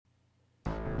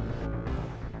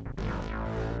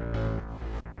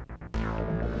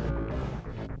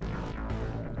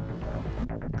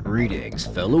Greetings,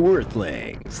 fellow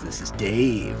Earthlings. This is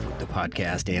Dave with the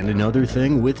podcast And Another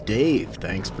Thing with Dave.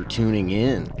 Thanks for tuning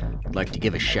in. I'd like to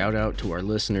give a shout out to our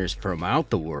listeners from out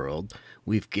the world.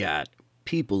 We've got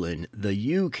people in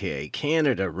the UK,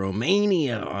 Canada,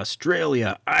 Romania,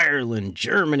 Australia, Ireland,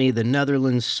 Germany, the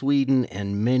Netherlands, Sweden,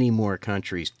 and many more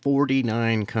countries.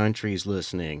 49 countries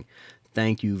listening.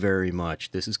 Thank you very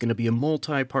much. This is going to be a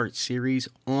multi-part series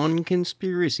on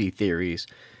conspiracy theories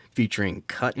featuring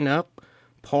Cutting Up,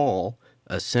 Paul,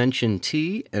 Ascension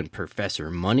T, and Professor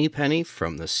Moneypenny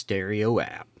from the Stereo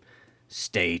app.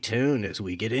 Stay tuned as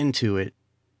we get into it.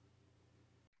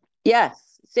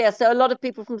 Yes. So a lot of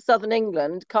people from southern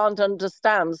England can't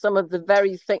understand some of the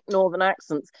very thick northern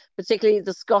accents, particularly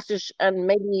the Scottish and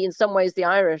maybe in some ways the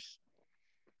Irish.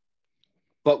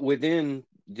 But within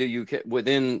the UK,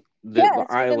 within the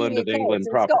island of England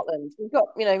proper. Scotland. We've got,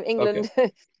 England,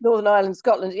 okay. Northern Ireland,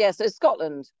 Scotland. Yes, so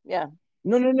Scotland. Yeah.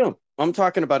 No. I'm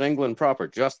talking about England proper,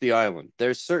 just the island.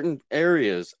 There's certain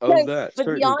areas of that. But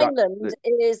the island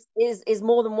is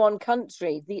more than one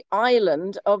country. The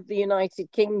island of the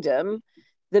United Kingdom,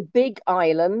 the big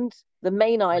island, the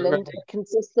main island,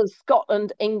 consists of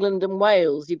Scotland, England, and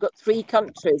Wales. You've got 3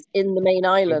 countries in the main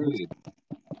island.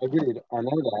 Agreed. I know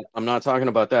that. I'm not talking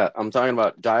about that. I'm talking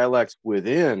about dialects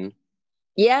within.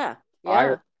 Yeah.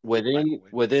 Within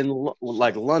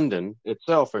like London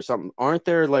itself or something. Aren't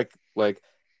there like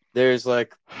there's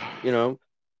like,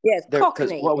 Yes,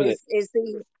 Cockney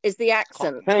is the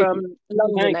accent from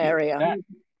London area.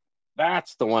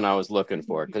 That's the one I was looking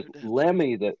for, because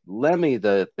Lemmy,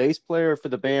 the bass player for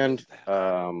the band,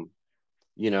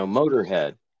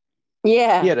 Motorhead.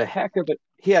 Yeah, he had a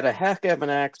heck of an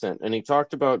accent, and he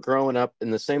talked about growing up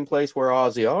in the same place where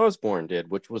Ozzy Osbourne did,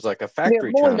 which was like a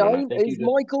factory town. My name is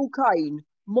Michael Caine.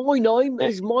 My name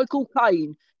is Michael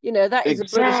Caine. That is a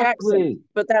British accent,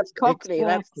 but that's Cockney.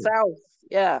 That's South.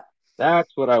 Yeah.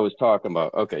 That's what I was talking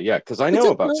about. Okay, yeah, because I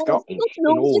know about Scotland.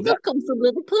 You come from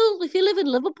Liverpool. If you live in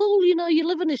Liverpool, you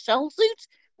live in a shell suit,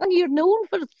 and you're known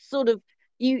for sort of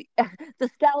the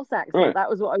Scouse accent. Right. That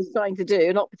was what I was trying to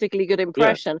do. Not particularly good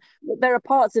impression. Yeah. But there are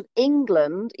parts of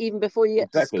England, even before you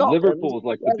get to Scotland, Liverpool is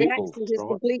like the accent is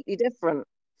completely different.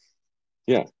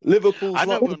 Yeah, Liverpool. I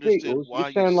never understood why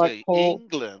you say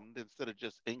England instead of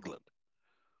just England.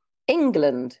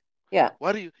 England. Yeah.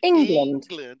 Why do you England?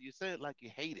 You say it like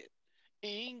you hate it.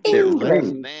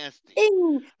 England. Nasty.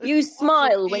 You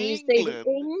smile when you say the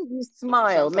ing. You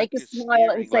smile. Make a smile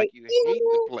and say you hate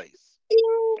the place.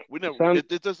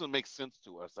 It doesn't make sense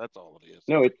to us. That's all it is.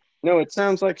 No, it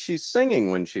sounds like she's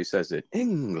singing when she says it.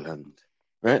 England.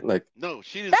 Right? Like, no,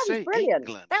 she didn't say brilliant.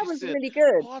 England. That was really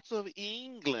good. Parts of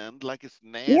England, like it's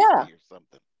nasty or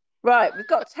something. Right, we've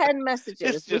got 10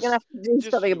 messages. We're going to have to do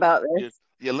something about this.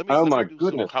 Yeah, let me. Oh my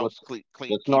goodness!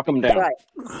 Let's knock them down. Right.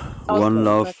 One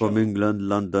love from England,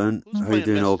 London. How you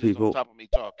doing, old people?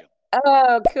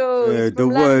 Oh, cool. The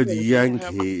word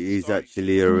Yankee is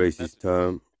actually a racist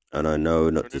term, and I know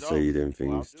not to say them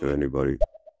things to anybody.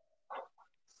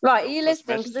 Right, are you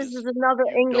listening? Because this is another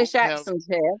English accent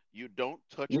here. You don't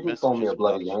touch messages. You can call me a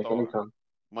bloody Yankee anytime.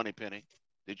 Moneypenny,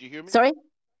 did you hear me? Sorry?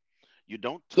 You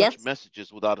don't touch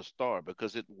messages without a star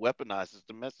because it weaponizes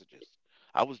the messages.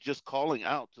 I was just calling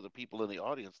out to the people in the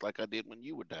audience like I did when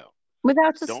you were down.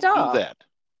 Without a star? Don't do that.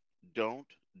 Don't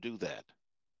do that.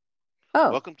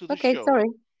 Oh, welcome to the show. Sorry.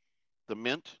 The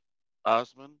Mint,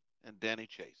 Osmond, and Danny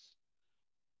Chase.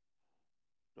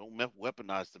 Don't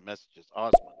weaponize the messages,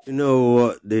 Osmond. You know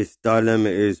what this dilemma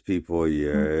is, people?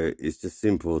 Yeah, it's just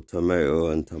simple tomato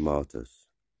and tomatoes.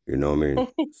 You know what I mean?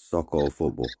 Soccer or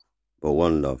football, but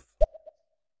one love.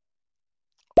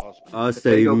 I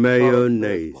say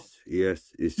mayonnaise.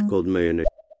 Yes, it's called mayonnaise.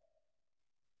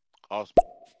 Awesome.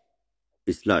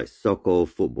 It's like soccer or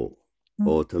football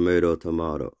or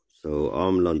tomato. So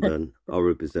I'm London. I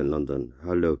represent London.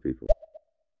 Hello, people.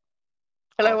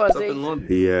 Hello, Ozzy.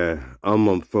 Yeah,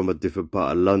 I'm from a different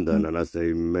part of London, and I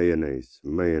say mayonnaise.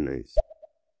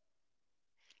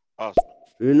 Awesome.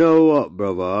 You know what,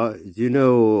 brother? You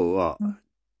know what?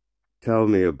 Tell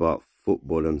me about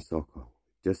football and soccer.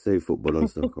 Just say football and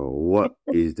soccer. What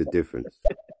is the difference?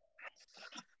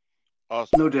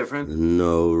 Awesome. No difference.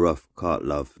 No rough cut,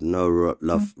 love. No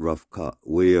rough cut.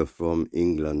 We are from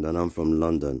England, and I'm from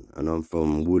London, and I'm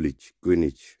from Woolwich,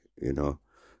 Greenwich,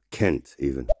 Kent,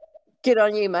 even. Good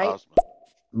on you, mate. Awesome.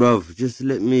 Bruv, just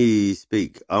let me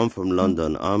speak. I'm from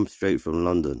London. I'm straight from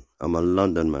London. I'm a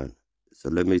London man. So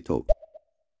let me talk.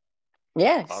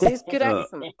 Yes, it's good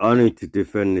accent. I need to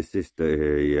defend the sister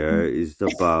here, yeah? It's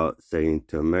about saying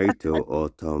tomato or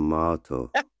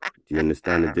tomato. Do you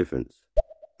understand the difference?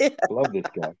 I love this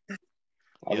guy.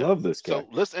 I love this guy. So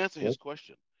let's answer his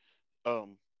question.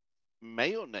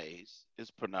 mayonnaise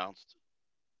is pronounced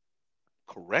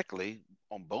correctly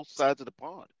on both sides of the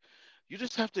pond. You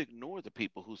just have to ignore the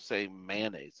people who say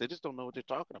mayonnaise. They just don't know what they're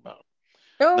talking about.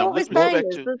 Oh, Now, what with was mayonnaise?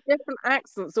 respect to There's different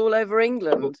accents all over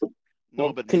England.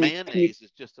 no, but mayonnaise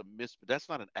is just that's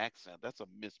not an accent. That's a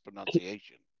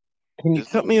mispronunciation. Can you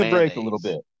cut me a break a little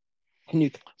bit? Can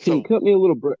you cut me a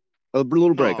little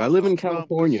break? I live in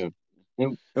California,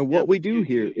 and what we do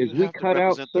here is we cut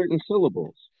out certain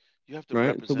syllables. You have to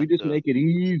right? So we just make it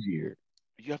easier.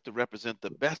 You have to represent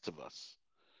the best of us.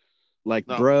 Like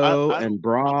bro and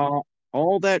bra,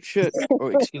 all that shit. Oh,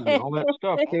 excuse me, all that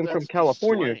stuff came from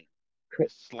California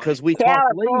because we talk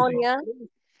lazy.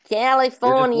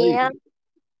 California.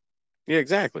 Yeah,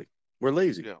 exactly. We're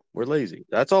lazy. Yeah. We're lazy.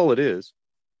 That's all it is.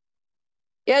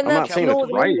 Yeah, I'm not saying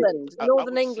it's right.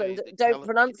 Northern England don't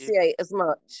pronunciate as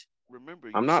much. Remember,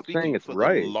 I'm not saying it's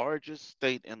right. The largest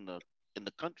state in the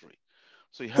country.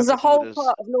 So you have there's a whole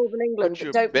part of Northern England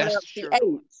that don't pronounce the H.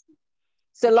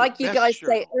 So like you guys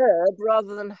say herb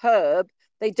rather than herb,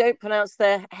 they don't pronounce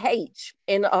their H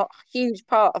in a huge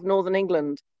part of Northern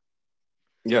England.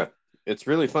 Yeah, it's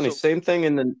really funny. Same thing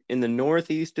in the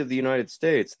northeast of the United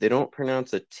States. They don't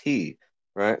pronounce a T,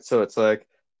 right? So it's like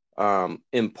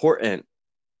important.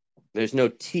 There's no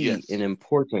T in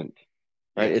important,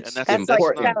 right? Yeah, it's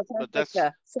important. Like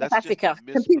South Africa.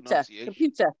 Computer.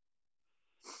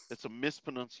 It's a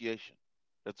mispronunciation.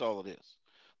 That's all it is.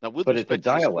 Now, with respect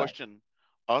to this question,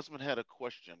 Osmond had a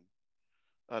question.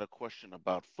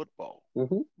 About football.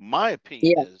 Mm-hmm. My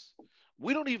opinion is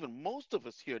most of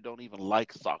us here don't even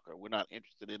like soccer. We're not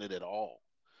interested in it at all.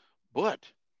 But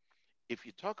if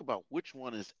you talk about which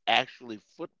one is actually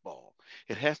football,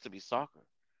 it has to be soccer.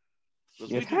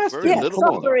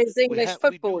 Soccer is English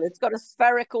football. It's got a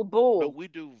spherical ball. But we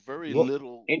do very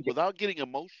little, without getting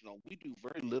emotional, we do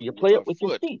very little you play it with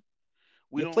your feet.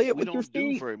 We don't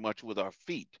do very much with our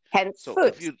feet. Hence so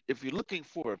foot. if you're looking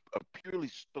for a purely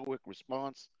stoic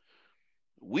response,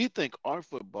 we think our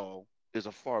football is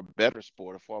a far better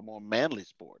sport, a far more manly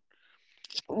sport.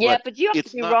 Yeah, but you have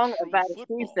to be wrong about a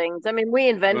few things. I mean, we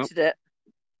invented it.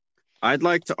 I'd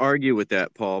like to argue with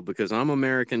that, Paul, because I'm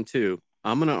American too.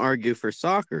 I'm going to argue for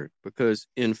soccer because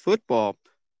in football,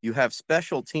 you have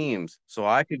special teams. So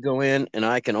I could go in and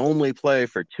I can only play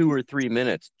for 2 or 3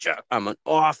 minutes. I'm an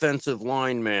offensive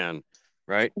lineman,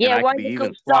 right? Yeah, and why do you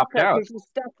call soccer? Because you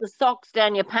stuff the socks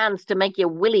down your pants to make your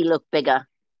willy look bigger.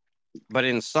 But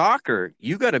in soccer,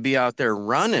 you got to be out there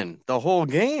running the whole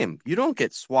game. You don't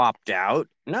get swapped out.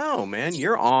 No, man,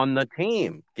 you're on the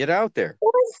team. Get out there.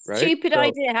 What a stupid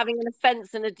idea having an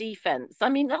offense and a defense. I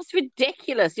mean, that's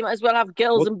ridiculous. You might as well have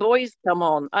girls and boys come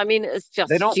on. I mean, it's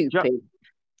just stupid.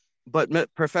 But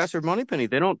Professor Moneypenny,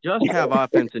 they don't just have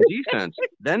offense and defense.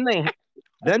 Then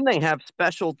they have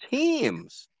special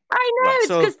teams. I know, it's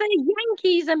because they're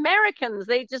Yankees Americans.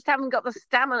 They just haven't got the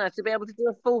stamina to be able to do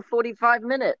a full 45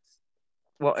 minutes.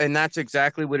 Well, and that's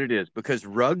exactly what it is, because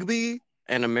rugby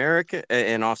and American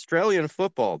and Australian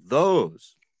football,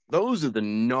 those are the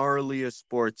gnarliest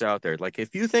sports out there. Like,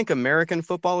 if you think American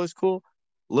football is cool,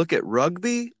 look at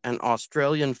rugby and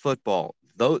Australian football.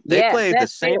 They play the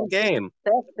same game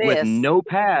with no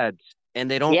pads,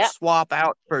 and they don't swap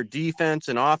out for defense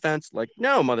and offense. Like,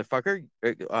 no, motherfucker.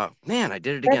 Man, I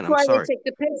did it again. I'm sorry. That's why they take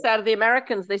the piss out of the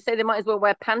Americans. They say they might as well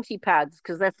wear panty pads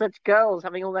because they're such girls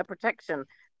having all their protection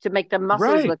to make their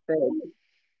muscles look big.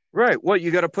 Right. What,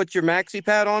 you got to put your maxi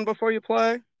pad on before you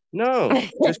play? No.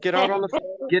 Just get out on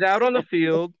the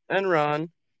field and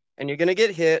run, and you're going to get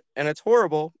hit, and it's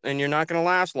horrible, and you're not going to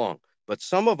last long. But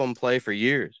some of them play for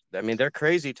years. I mean, they're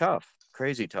crazy tough.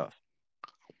 Crazy tough.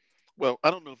 Well, I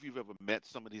don't know if you've ever met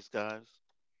some of these guys,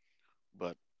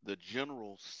 but the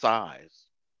general size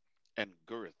and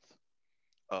girth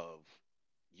of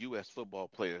U.S. football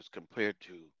players compared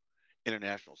to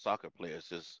international soccer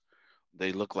players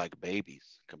they look like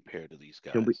babies compared to these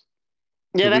guys. Can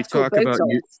we talk about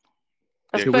you?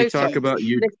 Can we talk about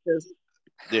you?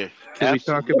 Can we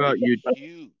talk about you?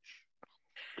 Huge.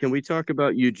 Can we talk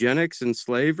about eugenics and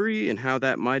slavery and how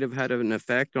that might have had an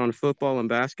effect on football and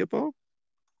basketball?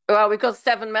 Well, we've got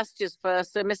 7 messages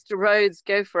first, so Mr. Rhodes,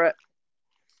 go for it.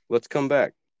 Let's come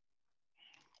back.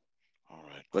 All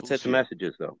right. Let's hit the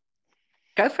messages, though.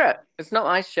 Go for it. It's not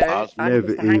my show. I've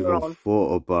never even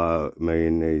thought about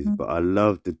mayonnaise, but I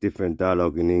love the different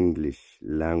dialogue in English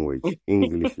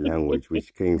language,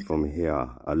 which came from here.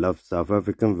 I love South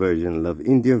African version, I love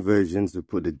Indian versions who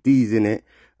put the D's in it,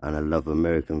 and I love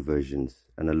American versions,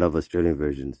 and I love Australian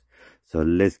versions. So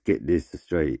let's get this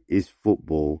straight. Is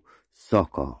football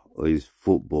soccer, or is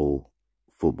football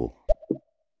football?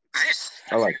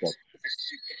 I like that.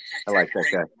 I like that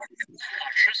guy.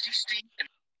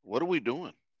 What are we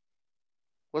doing?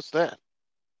 What's that?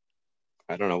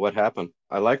 I don't know what happened.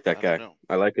 I like that I don't guy. know.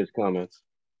 I like his comments.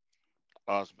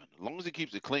 Osmond. As long as he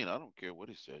keeps it clean, I don't care what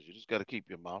he says. You just got to keep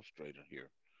your mouth straight in here.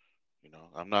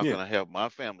 I'm not Yeah. going to have my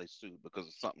family sued because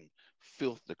of something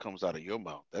filth that comes out of your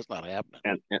mouth. That's not happening.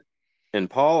 And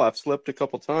Paul, I've slipped a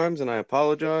couple times, and I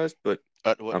apologize, but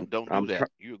don't do that.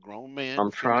 You're a grown man.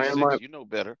 I'm trying 56. my. You know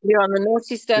better. You're on the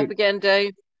naughty step Dude, again,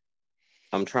 Dave.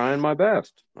 I'm trying my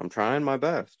best. I'm trying my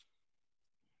best.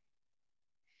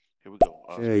 Here we go.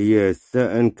 Yeah.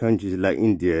 Certain countries like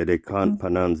India, they can't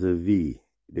pronounce a V.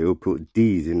 They will put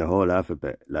D's in the whole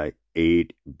alphabet, like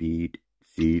aid, beat,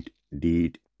 seed,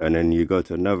 deed. And then you go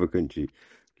to another country,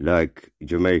 like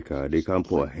Jamaica, they can't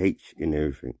put a H in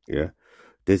everything. Yeah.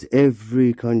 There's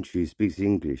every country speaks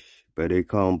English, but they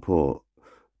can't put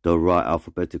the right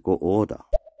alphabetical order.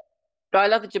 I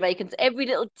love the Jamaicans. Every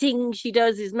little thing she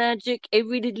does is magic.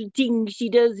 Every little thing she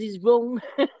does is wrong.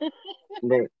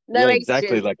 No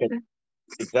exactly H's.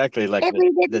 exactly like Every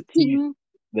the little T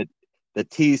thing. the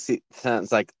T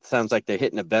sounds like they're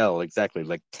hitting a bell. Exactly,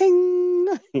 like ting.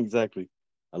 Exactly.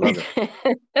 I love it.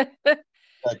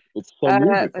 It's so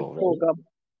musical, right?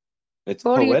 It's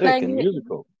What are you poetic and playing?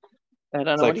 musical. I don't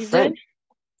It's know like what he's French.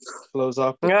 saying. Flows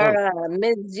off the tongue.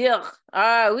 Mesure.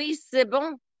 Ah oui, c'est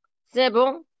bon. C'est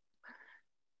bon.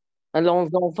 Allons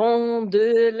enfants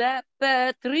de la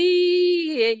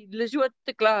patrie et le joie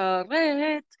de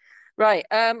claret. Right,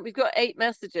 we've got 8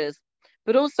 messages.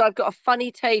 But also I've got a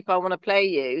funny tape I want to play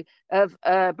you of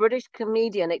a British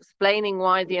comedian explaining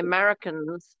why the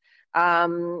Americans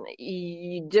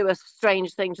you do a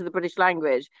strange thing to the British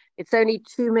language. It's only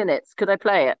 2 minutes. Could I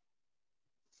play it?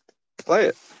 Play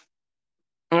it.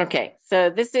 Okay, so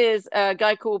this is a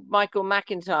guy called Michael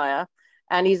McIntyre,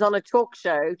 and he's on a talk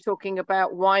show talking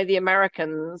about why the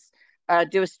Americans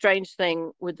do a strange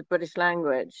thing with the British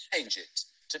language. Change it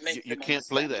to make you can't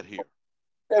play that here.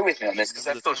 Bear with me on this because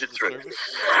I've thought it through.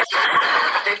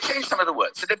 They've changed some of the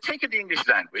words. So they've taken the English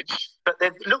language, but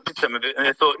they've looked at some of it and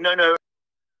they thought, no.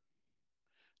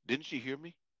 Didn't she hear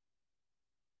me?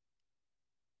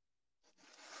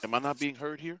 Am I not being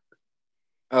heard here?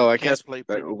 Oh, I can't guess play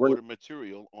pre-recorded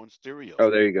material on stereo. Oh,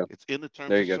 there you go. It's in the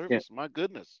terms of service. My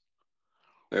goodness.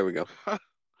 There we go. I'm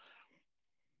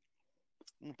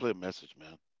gonna play a message,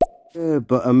 man. Yeah,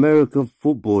 but American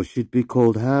football should be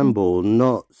called handball,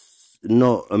 not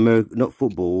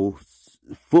football.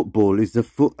 Football is a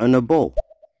foot and a ball.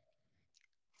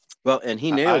 Well, and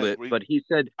he nailed it, but he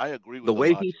said I agree with the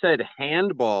way he said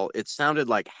handball, it sounded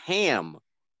like ham,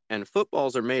 and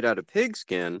footballs are made out of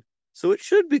pigskin, so it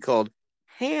should be called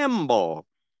hamball,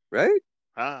 right?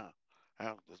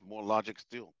 There's more logic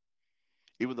still,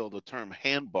 even though the term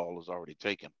handball is already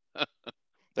taken.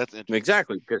 That's interesting.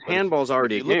 Exactly, because handball's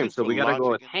already a game, so we got to go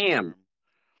with ham.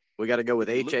 We got to go with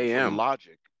HAM.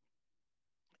 Logic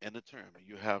and the term,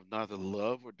 you have neither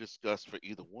love or disgust for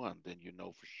either one, then you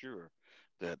know for sure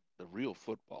that the real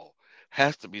football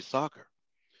has to be soccer.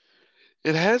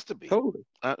 It has to be. Totally.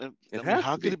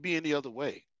 How could it be any other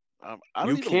way? I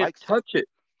don't even like touch it.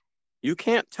 You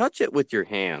can't touch it with your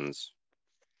hands.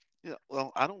 Yeah,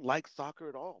 well, I don't like soccer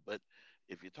at all, but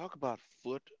if you talk about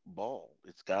football,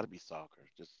 it's got to be soccer.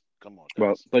 Just come on.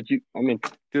 Well, but dude, I'm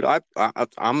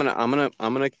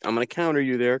gonna counter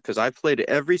you there because I played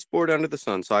every sport under the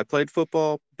sun. So I played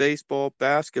football, baseball,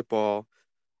 basketball.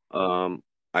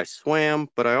 I swam,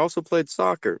 but I also played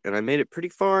soccer, and I made it pretty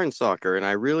far in soccer, and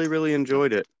I really, really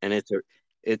enjoyed it. And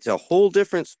it's a whole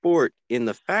different sport in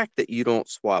the fact that you don't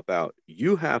swap out.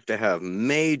 You have to have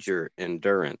major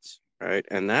endurance, right?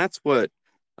 And that's what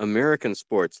American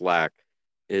sports lack.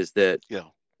 Is that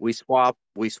we swap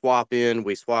in,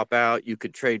 we swap out. You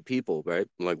could trade people, right?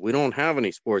 Like we don't have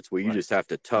any sports where you just have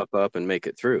to tough up and make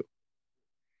it through.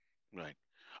 Right.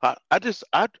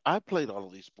 I played all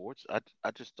of these sports. I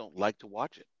just don't like to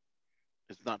watch it.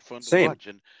 It's not fun to watch.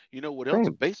 And you know what else?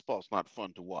 Baseball's not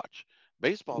fun to watch.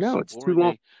 Baseball's so it's boring. Too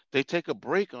long. They take a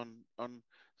break on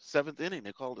seventh inning.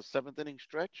 They call it a 7th inning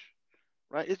stretch.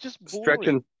 Right? It's just boring.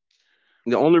 Stretching.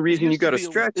 The only reason you got to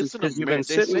stretch is because you've been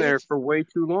sitting there for way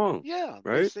too long. Yeah,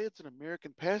 right? They say it's an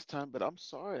American pastime, but I'm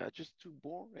sorry, it's just too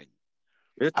boring.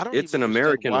 It's an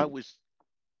American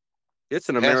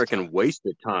waste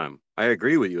of time. I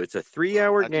agree with you. It's a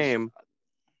 3-hour game,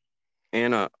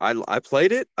 and I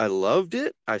played it. I loved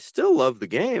it. I still love the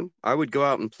game. I would go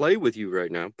out and play with you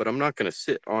right now, but I'm not going to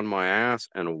sit on my ass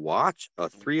and watch a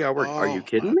 3-hour. Are you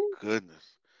kidding me? Goodness.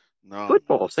 No,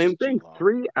 football, same thing.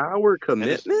 3-hour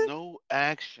commitment. No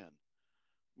action.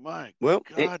 My God,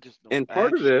 just no and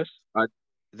part action. of this,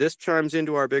 this chimes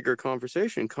into our bigger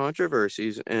conversation,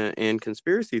 controversies and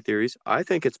conspiracy theories. I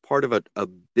think it's part of a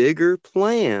bigger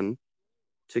plan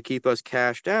to keep us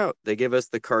cashed out. They give us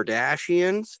the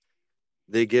Kardashians,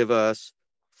 they give us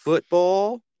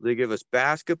football, they give us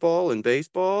basketball and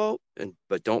baseball,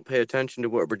 but don't pay attention to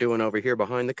what we're doing over here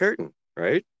behind the curtain,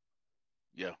 right?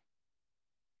 Yeah.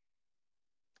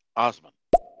 Osman.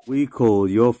 We call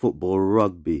your football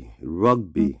rugby.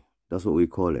 Rugby. That's what we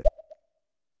call it.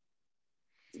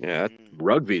 Yeah,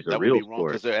 rugby's a real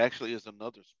sport. Because there actually is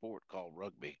another sport called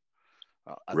rugby.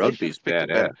 Rugby's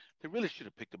badass. They really should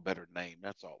have picked a better name.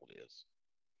 That's all it is.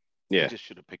 Yeah. They just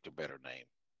should have picked a better name.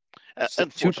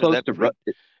 Unfortunately,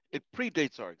 it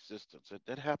predates our existence.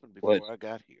 That happened before I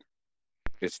got here.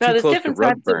 It's too close to different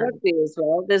types of rugby as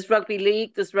well. There's rugby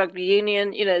league, there's rugby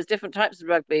union. You know, there's different types of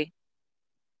rugby.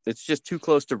 It's just too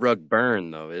close to rug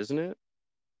burn, though, isn't it?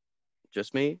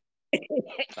 Just me? I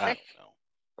don't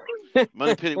know.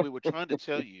 Money Penny, we were trying to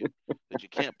tell you that you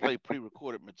can't play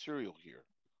pre-recorded material here.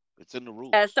 It's in the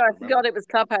rules. Sorry, I forgot it was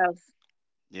Clubhouse.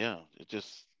 Yeah, it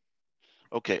just...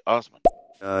 Okay, Osman.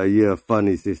 Yeah,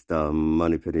 funny sister,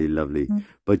 Money Penny, lovely.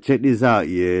 But check this out,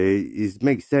 yeah, it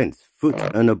makes sense. Foot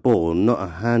and a ball, not a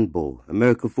handball.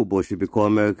 American football should be called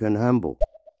American handball.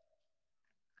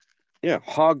 Yeah,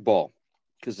 hog ball,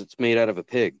 because it's made out of a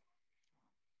pig.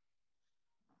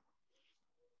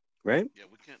 Right? Yeah,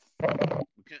 we can't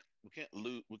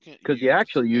lose. We can't. Because you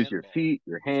actually use your feet,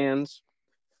 your hands.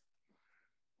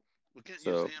 We can't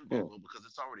use handball because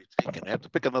it's already taken. I have to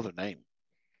pick another name.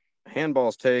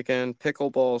 Handball's taken.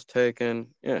 Pickleball's taken.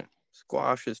 Yeah,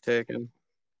 squash is taken.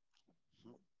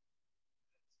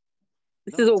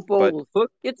 This is all balls.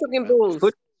 You're talking balls.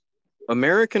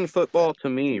 American football, to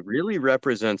me, really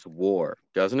represents war,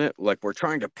 doesn't it? Like, we're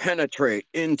trying to penetrate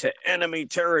into enemy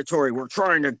territory. We're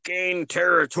trying to gain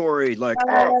territory. Like,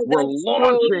 we're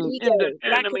launching into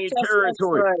enemy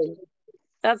territory.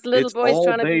 That's little boys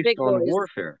trying to be big boys.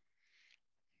 Warfare,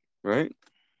 right?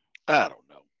 I don't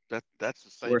know. That's the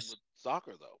same with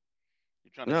soccer, though.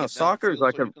 You're trying to get soccer is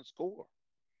like so you can score.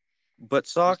 But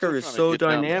soccer is so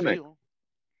dynamic.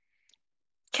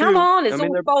 Come on, it's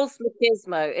all false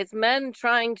machismo. It's men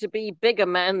trying to be bigger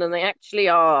men than they actually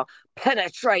are.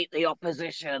 Penetrate the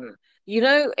opposition. You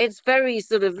know, it's very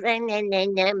sort of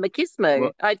machismo,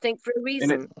 well, I think, for a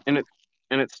reason. And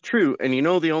it's true. And you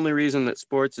know, the only reason that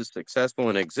sports is successful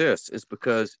and exists is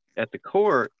because at the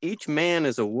core, each man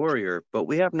is a warrior, but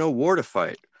we have no war to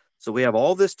fight. So we have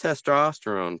all this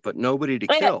testosterone, but nobody to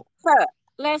kill.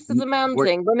 Less of the man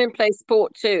thing. Women play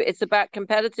sport too. It's about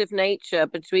competitive nature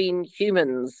between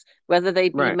humans, whether they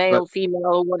be male,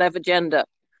 female, whatever gender.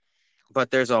 But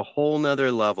there's a whole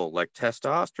nother level. Like,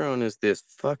 testosterone is this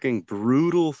fucking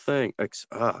brutal thing.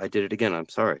 I did it again. I'm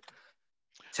sorry.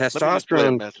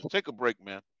 Testosterone. Take a break,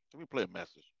 man. Let me play a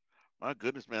message. My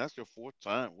goodness, man, that's your fourth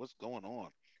time. What's going on?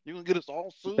 You're gonna get us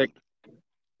all sued.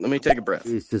 Let me take a breath.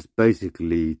 It's just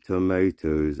basically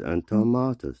tomatoes and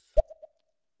tomatoes.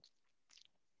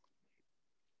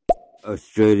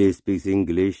 Australia speaks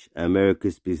English,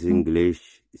 America speaks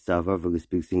English, South Africa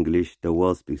speaks English, the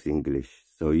world speaks English.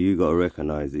 So you got to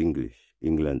recognize English,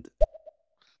 England.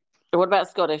 What about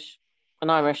Scottish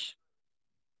and Irish?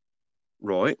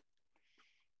 Right.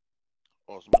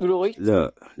 Right.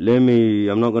 Look,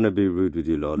 I'm not going to be rude with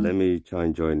you lot. Let me try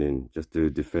and join in just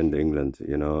to defend England,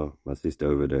 you know, my sister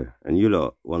over there. And you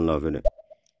lot, one love, innit?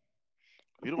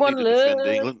 You don't need to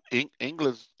defend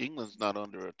England. England's not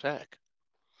under attack.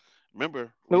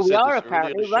 Remember, we are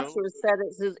apparently. Russia has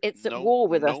said it's at war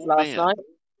with us last night.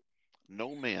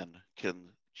 No man can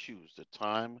choose the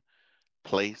time,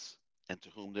 place, and to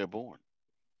whom they're born.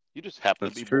 You just happen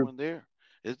to be born there.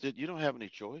 You don't have any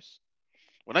choice.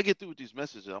 When I get through with these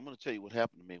messages, I'm going to tell you what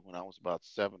happened to me when I was about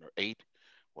 7 or 8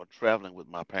 while traveling with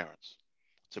my parents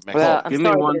to Mexico. Well, I'm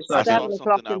sorry, it's 7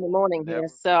 o'clock in the morning here,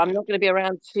 so I'm not going to be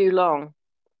around too long.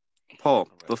 Paul,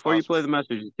 before you play the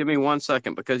message, give me 1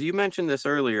 second, because you mentioned this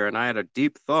earlier, and I had a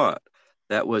deep thought.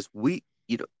 That was, we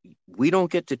don't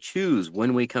get to choose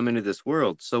when we come into this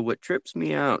world. So what trips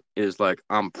me out is, like,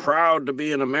 I'm proud to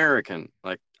be an American.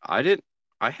 Like, I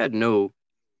had no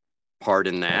part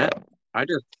in that. I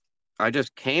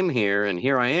just came here, and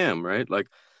here I am, right? Like,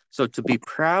 so to be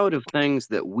proud of things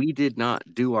that we did not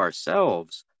do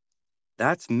ourselves,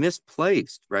 that's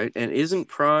misplaced, right? And isn't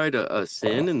pride a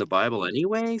sin in the Bible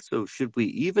anyway? So should we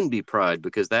even be pride?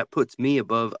 Because that puts me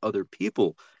above other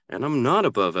people, and I'm not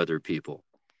above other people.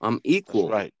 I'm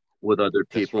equal with other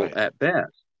people at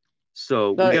best.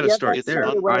 So we got to start there.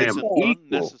 I am equal.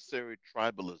 Unnecessary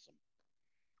tribalism.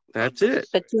 That's it.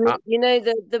 But you know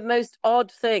the most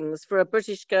odd things for a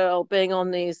British girl being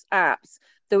on these apps,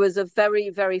 there was a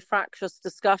very, very fractious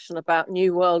discussion about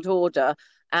New World Order.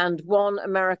 And one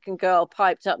American girl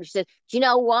piped up and she said, "Do you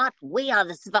know what? We are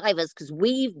the survivors because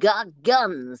we've got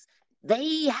guns.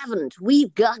 They haven't.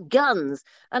 We've got guns."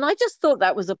 And I just thought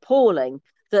that was appalling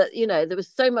that, you know, there was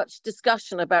so much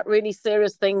discussion about really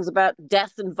serious things about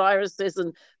death and viruses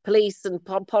and police and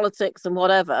politics and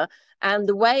whatever. And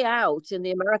the way out in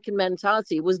the American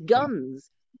mentality was guns.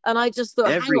 And I just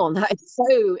thought, hang on, that is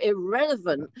so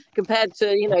irrelevant compared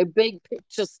to, you know, big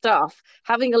picture stuff.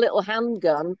 Having a little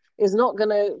handgun is not going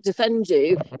to defend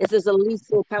you if there's a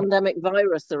lethal pandemic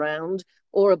virus around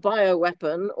or a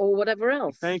bioweapon or whatever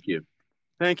else. Thank you.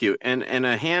 Thank you. And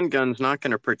a handgun's not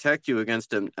going to protect you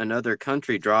against another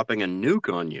country dropping a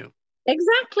nuke on you.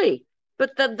 Exactly.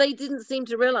 But they didn't seem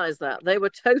to realize that. They were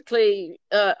totally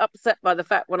upset by the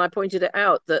fact when I pointed it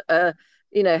out that,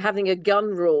 you know, having a gun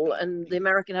rule and the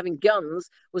American having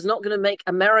guns was not going to make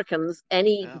Americans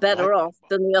any better off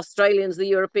than the Australians, the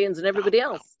Europeans, and everybody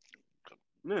else.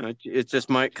 No, it just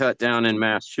might cut down in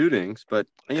mass shootings. But,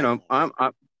 you know,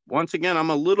 once again, I'm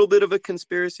a little bit of a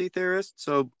conspiracy theorist.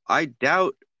 So I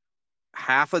doubt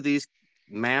half of these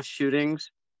mass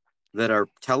shootings that are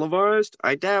televised,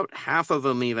 I doubt half of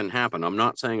them even happen. I'm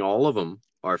not saying all of them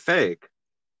are fake.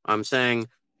 I'm saying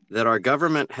that our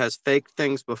government has faked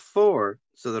things before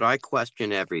so that I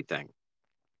question everything.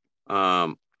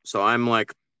 So I'm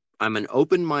an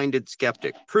open-minded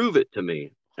skeptic. Prove it to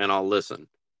me and I'll listen.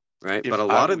 Right. But a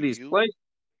lot of these places,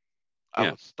 I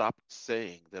would stop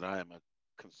saying that I am a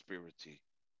conspiracy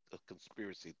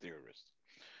theorist,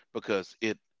 because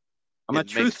I'm a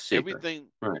truth seeker. Everything,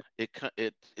 right.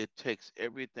 It takes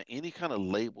everything, any kind of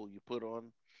label you put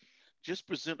on, just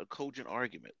present a cogent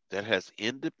argument that has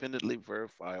independently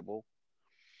verifiable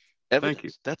evidence. Thank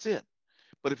you. That's it.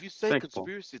 But if you say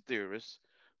conspiracy theorists,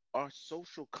 our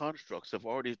social constructs have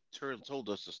already told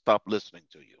us to stop listening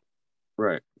to you.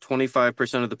 Right.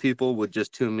 25% of the people would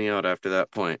just tune me out after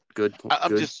that point. Good point.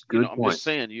 I'm just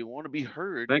saying, you want to be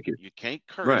heard. Thank you. You can't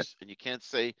curse, and you can't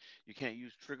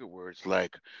use trigger words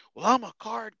like, "Well, I'm a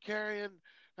card carrying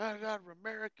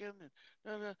American."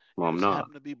 Well, I'm not.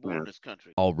 Happen to be born in this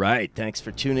country. All right. Thanks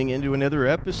for tuning into another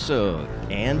episode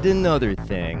and Another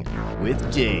Thing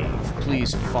with Dave.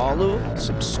 Please follow,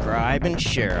 subscribe, and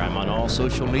share. I'm on all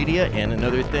social media and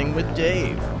Another Thing with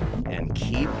Dave. And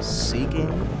keep seeking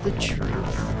the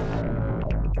truth.